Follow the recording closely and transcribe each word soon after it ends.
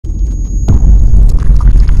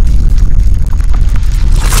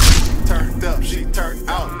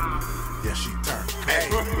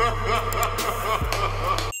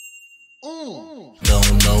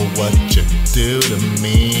what you do to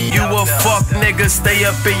me. You a fuck nigga, stay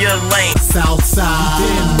up in your lane. South side,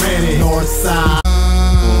 getting ready. North side.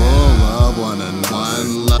 Oh, love one and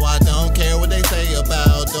one love. I don't care what they say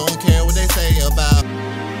about. Don't care what they say about.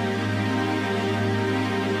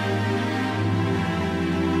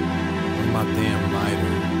 My damn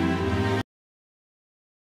lighter.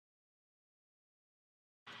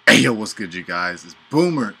 Hey yo, what's good you guys? It's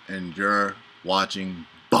Boomer and you're watching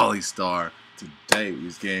Bali Star. Today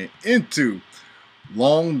we're getting into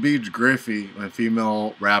LongBeachGriffy when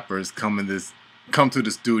female rappers come to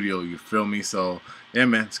the studio, you feel me? So yeah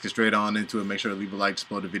man, let's get straight on into it. Make sure to leave a like,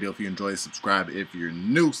 support the video if you enjoy, subscribe if you're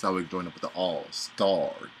new, so we can join up with the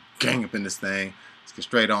all-star gang up in this thing. Let's get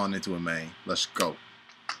straight on into it, man. Let's go.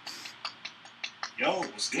 Yo,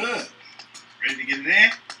 what's good? Ready to get it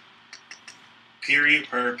in? Period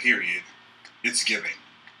per period. It's giving.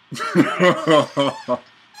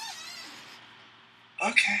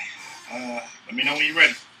 Okay. Let me know when you're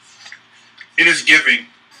ready. It is giving.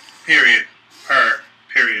 Period per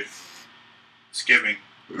period. It's giving.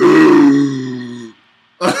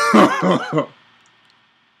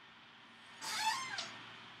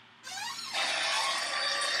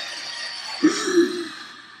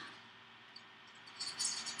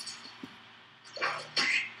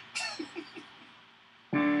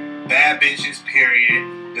 Bad bitches, period.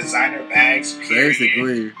 Designer bags, period.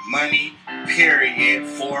 Basically. Money, period.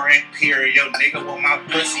 Foreign, period. Yo, nigga want my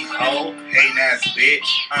pussy, hoe. Hating ass bitch.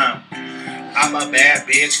 I'm a bad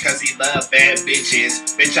bitch cause he love bad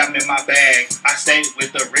bitches. Bitch, I'm in my bag. I stay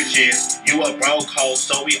with the riches. You a broke hoe,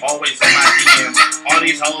 so we always in my DMs. All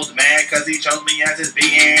these hoes mad cause he chose me as his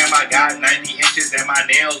BM. I got 90 inches and my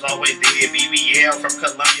nails always did. BBL from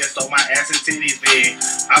Colombia, so my ass and titties big.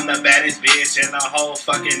 I'm the baddest bitch in the whole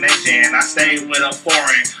fucking nation. I stay with a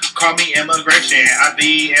foreign. Call me immigration. I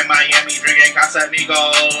be in Miami drinking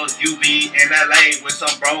Casamigos. You be in LA with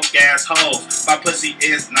some broke ass hoes. My pussy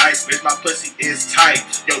is nice, bitch. My pussy is tight.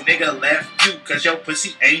 Yo nigga left you cause your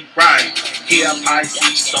pussy ain't right. He a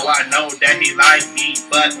Pisces, so I know that he like me.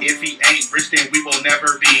 But if he ain't rich, then we will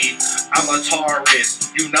never be. I'm a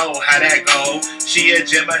Taurus, you know how that go. She a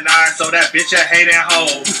Gemini, so that bitch a hating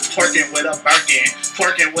hoe. Twerking with a Birkin,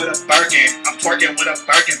 twerking with a Birkin. I'm twerking with a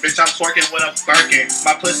Birkin, bitch. I'm twerking with a Birkin.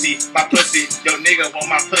 My pussy, yo nigga want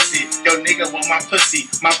my pussy, yo nigga want my pussy,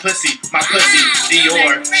 my pussy, my pussy.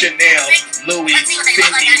 Dior, Chanel, Louis,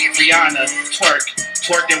 Fendi, Rihanna,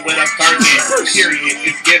 twerking with a Birkin. Period.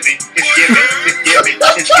 It's giving, it's giving, it's giving,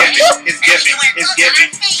 it's giving, it's giving, it's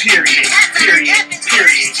giving. Period, period,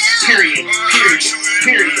 period, period,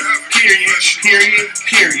 period, period,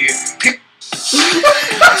 period, period.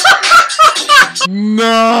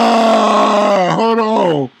 No, hold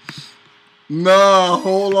on. No,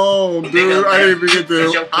 hold on, dude. I didn't even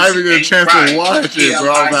get a chance to watch it,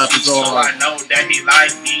 bro. I was laughing so hard. I know that he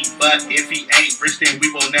like me, but if he ain't rich, then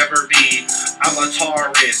we will never be. I'm a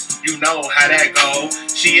Taurus, you know how that go.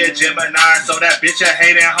 She a Gemini, so that bitch a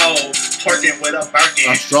hating hoe. Twerking with a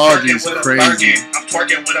Birkin. Astrology is crazy. I'm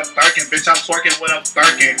twerking with a Birkin, bitch. I'm twerking with a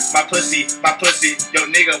Birkin. My pussy, yo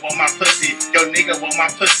nigga want my pussy, yo nigga want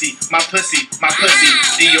my pussy, my pussy, my pussy.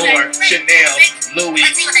 Dior, Chanel, Louis,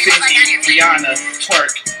 Fendi, Rihanna,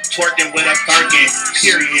 twerking with a Birkin.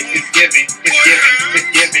 Period. It's giving, it's giving, it's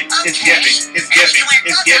giving, it's giving, it's giving,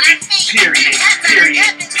 it's giving. Period, period,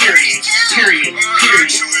 period, period,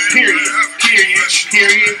 period, period, period,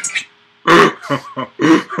 period.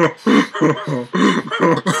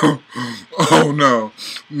 Oh no.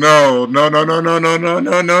 No, no, no, no, no, no, no,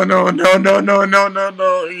 no, no, no, no, no, no, no, no,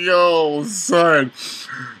 no. Yo, son.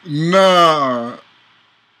 Nah.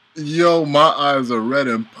 Yo, my eyes are red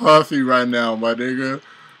and puffy right now, my nigga.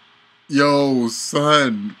 Yo,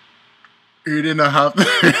 son. You didn't have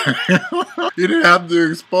to you didn't have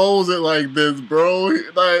to expose it like this, bro.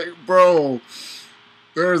 Like, bro.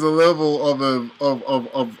 There's a level of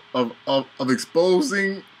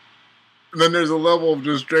exposing, and then there's a level of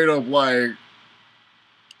just straight up like,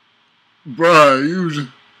 bruh,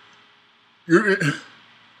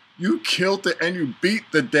 you killed it and you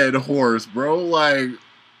beat the dead horse, bro. Like,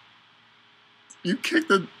 you kicked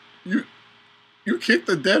the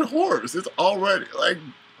dead horse. It's already like,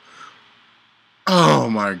 oh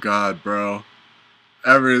my god, bro.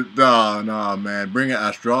 Nah, man. Bringing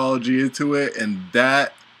astrology into it and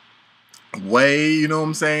that way, you know what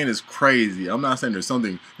I'm saying, is crazy. I'm not saying there's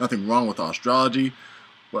nothing wrong with astrology,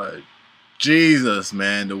 but Jesus,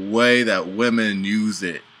 man, the way that women use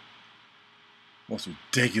it, most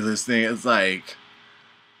ridiculous thing. It's like,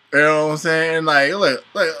 you know what I'm saying? Like, look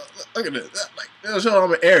at this. Like, it'll show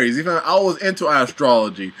I'm an Aries. Even I was into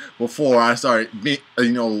astrology before I started,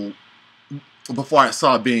 before I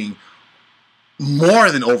saw it being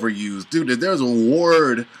more than overused. Dude, if there's a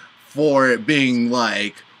word for it being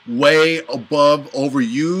like way above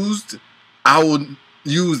overused, I would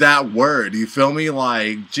use that word. You feel me?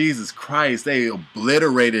 Like, Jesus Christ, they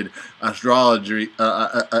obliterated astrology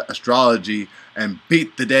and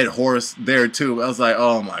beat the dead horse there too. I was like,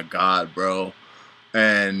 oh my God, bro.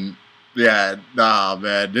 And yeah, nah,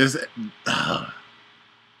 man, this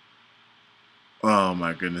oh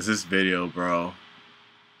my goodness, this video, bro.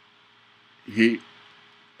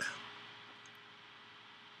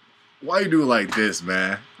 Why you do it like this,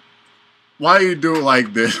 man? Why you do it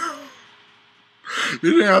like this?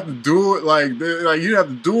 You didn't have to do it like this. Like, you didn't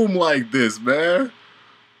have to do them like this, man.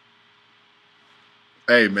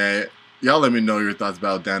 Hey, man, y'all let me know your thoughts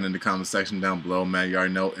about it down in the comment section down below, man. You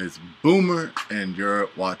already know it's Boomer, and you're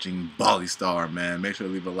watching Bali Star, man. Make sure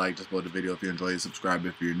to leave a like just below the video if you enjoyed it. Subscribe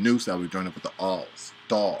if you're new, so that we join up with the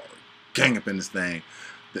all-star gang up in this thing.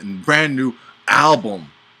 The brand new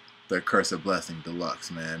album, The Curse of Blessing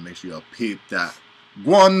Deluxe, man. Make sure y'all peep that.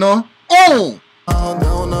 Guano. Oh! I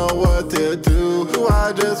don't know what to do.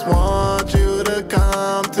 I just want you.